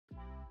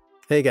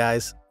Hey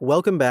guys,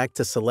 welcome back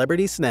to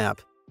Celebrity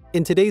Snap.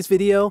 In today's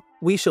video,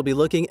 we shall be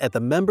looking at the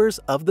members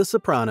of The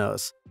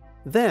Sopranos,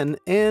 then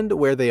and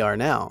where they are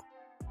now.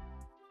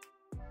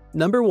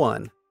 Number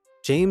 1.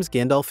 James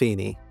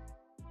Gandolfini.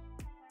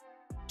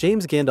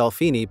 James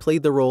Gandolfini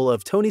played the role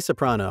of Tony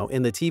Soprano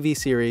in the TV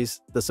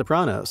series The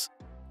Sopranos.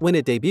 When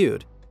it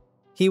debuted,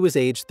 he was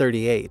age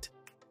 38.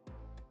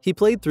 He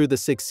played through the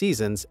 6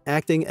 seasons,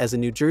 acting as a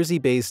New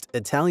Jersey-based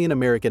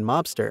Italian-American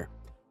mobster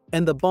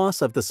and the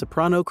boss of the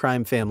Soprano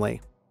crime family.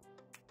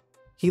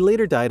 He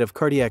later died of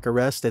cardiac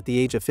arrest at the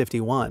age of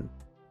 51.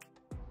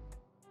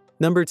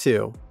 Number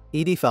 2.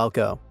 Edie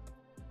Falco.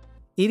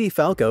 Edie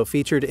Falco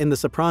featured in The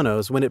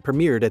Sopranos when it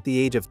premiered at the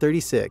age of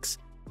 36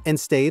 and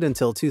stayed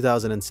until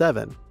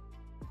 2007.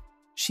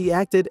 She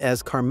acted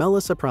as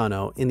Carmela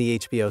Soprano in the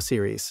HBO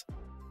series.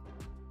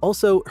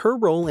 Also, her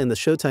role in the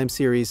Showtime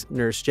series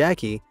Nurse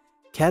Jackie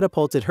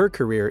catapulted her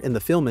career in the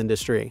film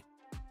industry.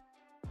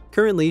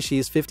 Currently,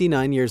 she's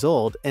 59 years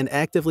old and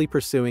actively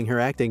pursuing her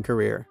acting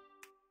career.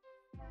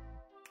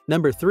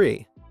 Number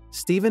 3.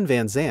 Steven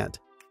Van Zandt.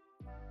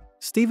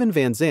 Steven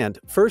Van Zandt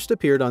first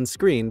appeared on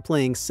screen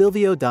playing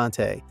Silvio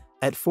Dante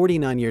at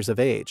 49 years of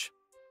age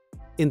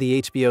in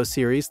the HBO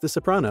series The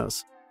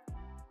Sopranos.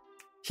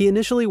 He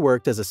initially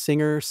worked as a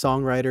singer,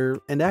 songwriter,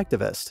 and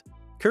activist.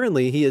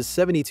 Currently, he is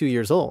 72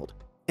 years old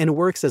and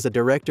works as a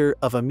director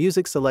of a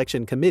music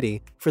selection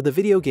committee for the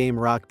video game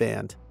Rock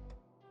Band.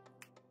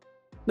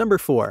 Number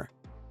 4.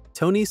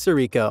 Tony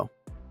Sirico.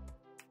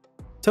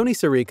 Tony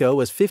Sirico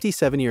was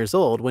 57 years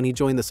old when he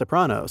joined The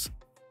Sopranos,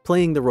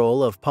 playing the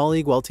role of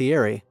Paulie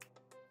Gualtieri.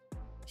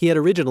 He had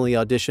originally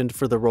auditioned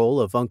for the role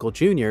of Uncle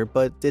Junior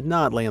but did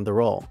not land the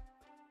role.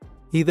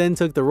 He then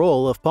took the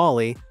role of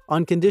Paulie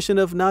on condition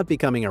of not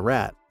becoming a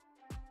rat.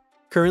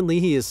 Currently,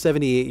 he is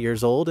 78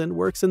 years old and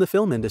works in the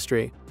film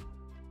industry.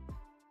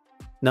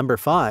 Number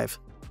 5.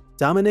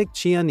 Dominic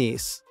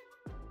Chianese.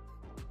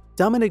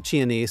 Dominic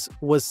Chianese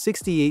was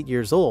 68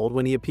 years old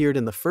when he appeared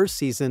in the first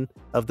season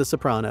of The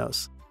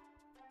Sopranos.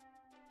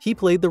 He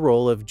played the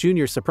role of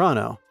Junior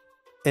Soprano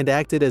and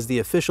acted as the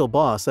official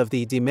boss of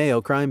the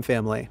DiMeo crime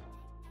family.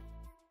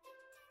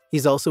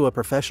 He's also a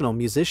professional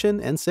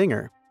musician and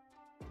singer.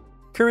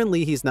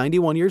 Currently, he's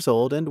 91 years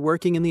old and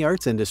working in the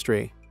arts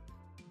industry.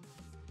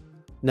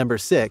 Number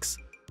 6.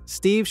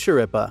 Steve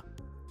Schirripa.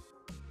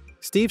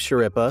 Steve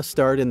Schirripa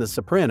starred in The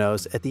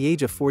Sopranos at the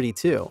age of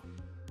 42.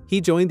 He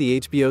joined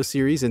the HBO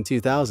series in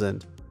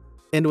 2000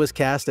 and was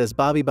cast as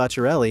Bobby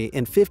Bacciarelli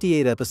in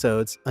 58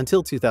 episodes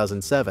until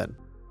 2007.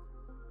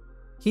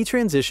 He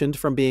transitioned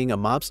from being a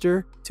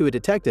mobster to a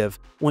detective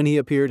when he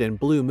appeared in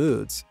Blue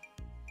Moods.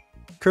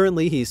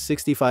 Currently, he's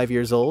 65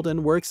 years old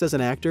and works as an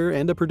actor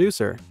and a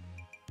producer.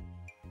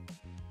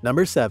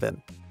 Number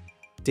 7.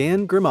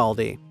 Dan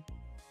Grimaldi.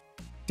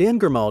 Dan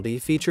Grimaldi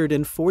featured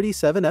in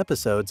 47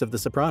 episodes of The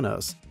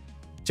Sopranos,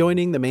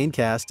 joining the main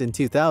cast in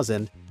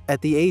 2000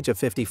 at the age of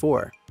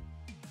 54.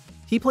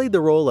 He played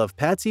the role of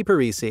Patsy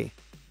Parisi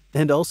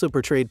and also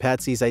portrayed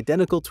Patsy's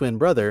identical twin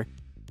brother,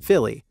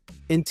 Philly,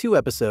 in 2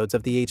 episodes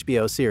of the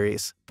HBO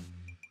series.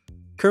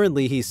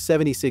 Currently, he's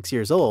 76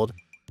 years old,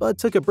 but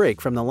took a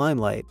break from the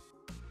limelight.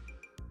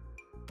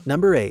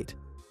 Number 8.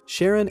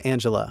 Sharon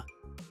Angela.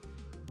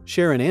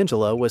 Sharon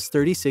Angela was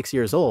 36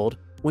 years old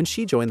when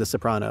she joined The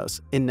Sopranos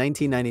in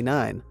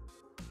 1999.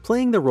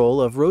 Playing the role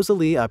of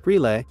Rosalie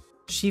Aprile,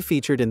 she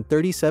featured in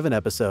 37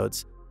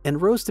 episodes and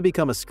rose to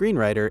become a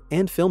screenwriter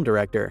and film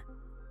director.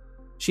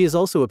 She has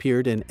also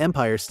appeared in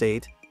Empire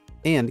State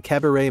and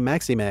Cabaret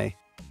Maxime.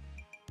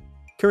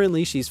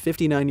 Currently, she's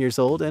 59 years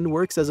old and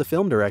works as a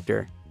film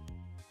director.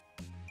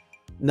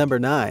 Number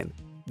 9.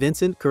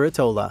 Vincent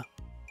Curatola.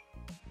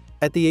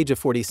 At the age of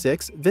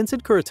 46,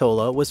 Vincent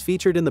Curatola was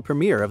featured in the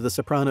premiere of The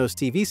Sopranos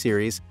TV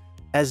series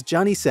as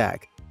Johnny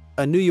Sack,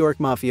 a New York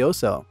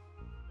mafioso.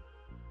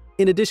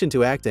 In addition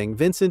to acting,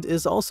 Vincent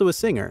is also a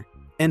singer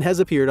and has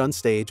appeared on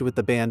stage with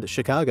the band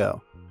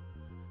Chicago.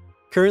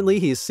 Currently,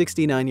 he's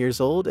 69 years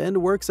old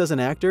and works as an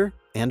actor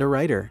and a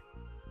writer.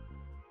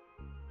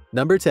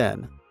 Number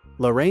 10.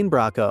 Lorraine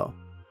Bracco.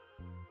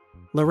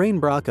 Lorraine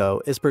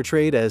Bracco is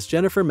portrayed as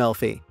Jennifer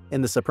Melfi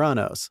in The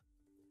Sopranos.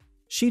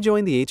 She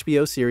joined the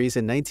HBO series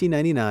in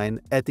 1999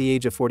 at the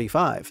age of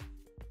 45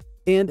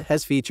 and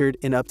has featured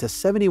in up to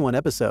 71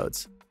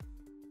 episodes.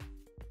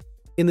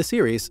 In the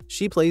series,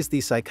 she plays the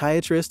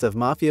psychiatrist of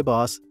mafia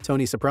boss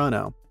Tony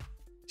Soprano.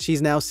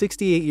 She's now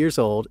 68 years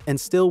old and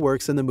still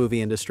works in the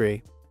movie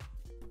industry.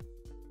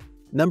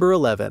 Number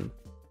 11.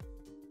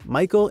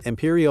 Michael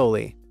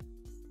Imperioli.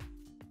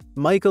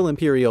 Michael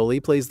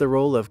Imperioli plays the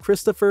role of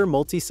Christopher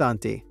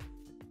Moltisanti.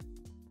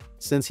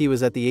 Since he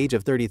was at the age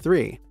of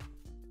 33,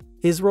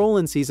 his role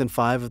in Season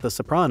 5 of The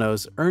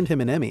Sopranos earned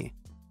him an Emmy.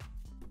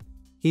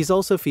 He's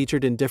also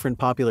featured in different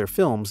popular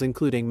films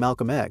including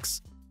Malcolm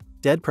X,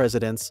 Dead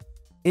Presidents,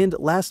 and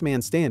Last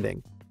Man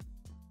Standing.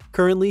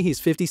 Currently, he's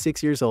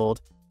 56 years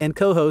old and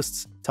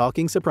co-hosts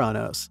Talking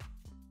Sopranos.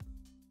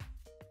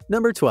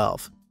 Number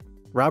 12.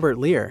 Robert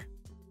Lear.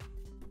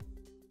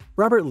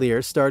 Robert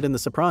Lear starred in The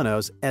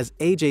Sopranos as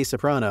A.J.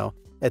 Soprano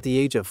at the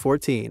age of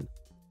 14.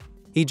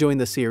 He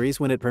joined the series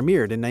when it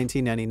premiered in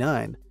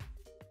 1999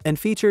 and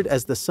featured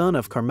as the son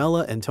of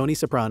Carmela and Tony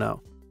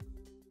Soprano.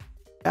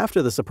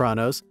 After The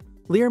Sopranos,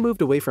 Lear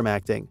moved away from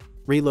acting,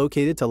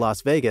 relocated to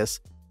Las Vegas,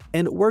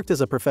 and worked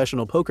as a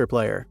professional poker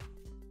player.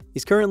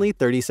 He's currently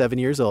 37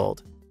 years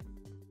old.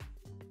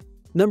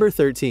 Number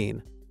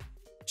 13.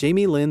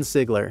 Jamie Lynn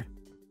Sigler.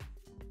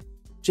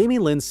 Jamie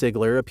Lynn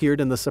Sigler appeared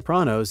in The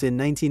Sopranos in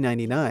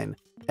 1999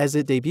 as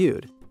it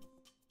debuted.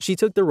 She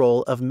took the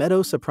role of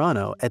Meadow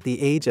Soprano at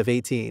the age of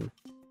 18.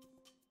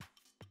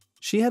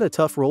 She had a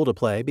tough role to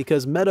play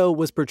because Meadow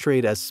was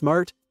portrayed as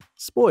smart,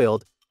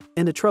 spoiled,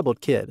 and a troubled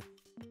kid.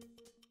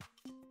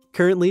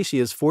 Currently, she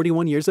is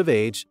 41 years of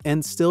age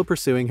and still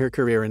pursuing her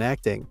career in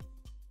acting.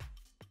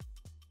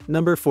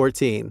 Number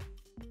 14.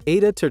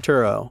 Ada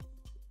Turturro.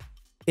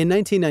 In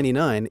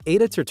 1999,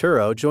 Ada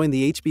Turturro joined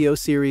the HBO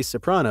series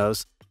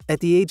Sopranos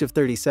at the age of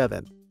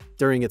 37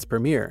 during its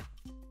premiere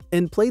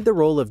and played the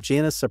role of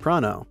Janice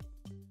Soprano.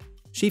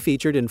 She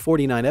featured in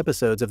 49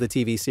 episodes of the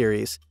TV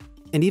series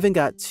and even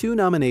got 2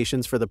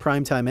 nominations for the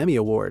Primetime Emmy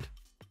Award.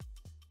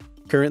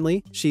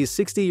 Currently, she's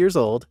 60 years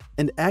old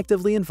and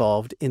actively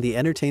involved in the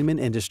entertainment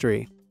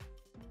industry.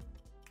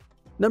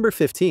 Number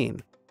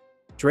 15.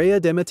 Drea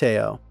De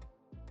Matteo.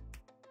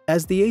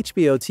 As the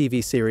HBO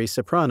TV series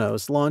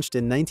Sopranos launched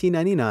in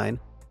 1999,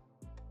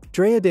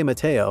 Drea De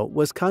Matteo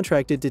was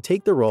contracted to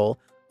take the role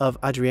of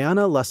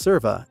Adriana La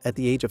Cerva at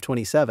the age of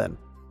 27.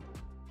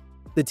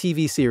 The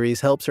TV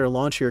series helps her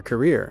launch her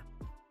career,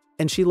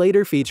 and she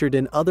later featured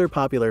in other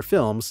popular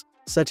films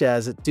such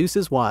as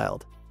Deuces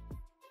Wild.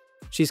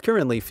 She's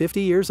currently 50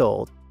 years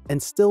old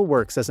and still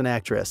works as an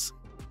actress.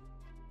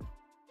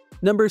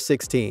 Number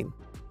 16.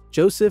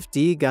 Joseph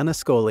D.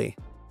 Ganascoli.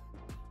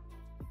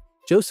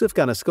 Joseph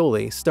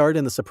Ganascoli starred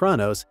in The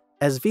Sopranos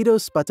as Vito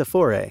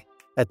Spatafore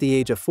at the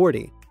age of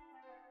 40.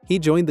 He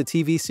joined the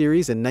TV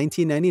series in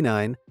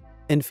 1999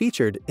 and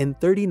featured in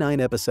 39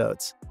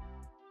 episodes.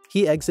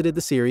 He exited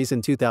the series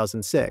in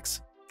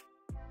 2006.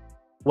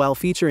 While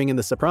featuring in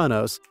The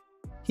Sopranos,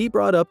 he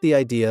brought up the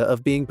idea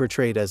of being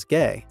portrayed as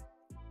gay.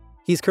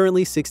 He's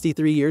currently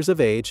 63 years of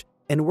age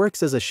and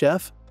works as a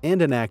chef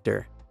and an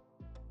actor.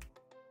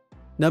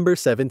 Number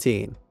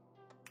 17.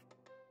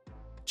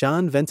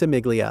 John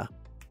Ventimiglia.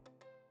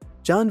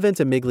 John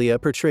Ventimiglia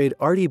portrayed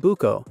Artie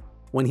Bucco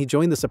when he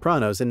joined The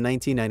Sopranos in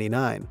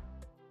 1999.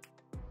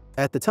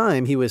 At the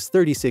time, he was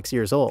 36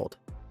 years old.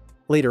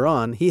 Later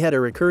on, he had a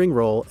recurring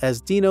role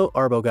as Dino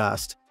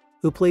Arbogast,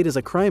 who played as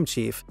a crime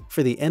chief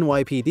for the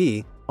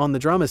NYPD on the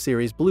drama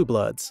series Blue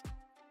Bloods.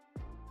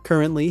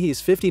 Currently,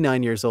 he's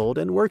 59 years old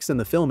and works in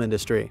the film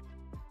industry.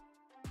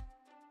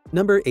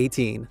 Number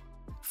 18.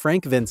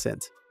 Frank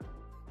Vincent.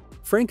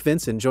 Frank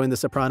Vincent joined The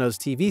Sopranos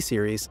TV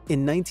series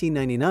in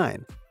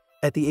 1999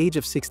 at the age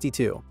of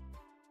 62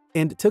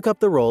 and took up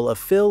the role of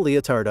Phil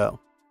Leotardo.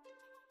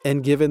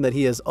 And given that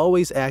he has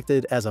always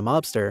acted as a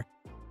mobster,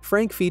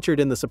 Frank featured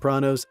in The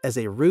Sopranos as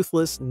a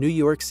ruthless New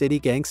York City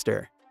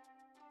gangster.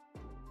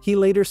 He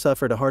later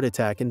suffered a heart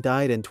attack and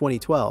died in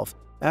 2012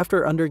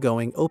 after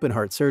undergoing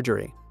open-heart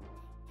surgery.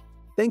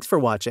 Thanks for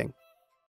watching.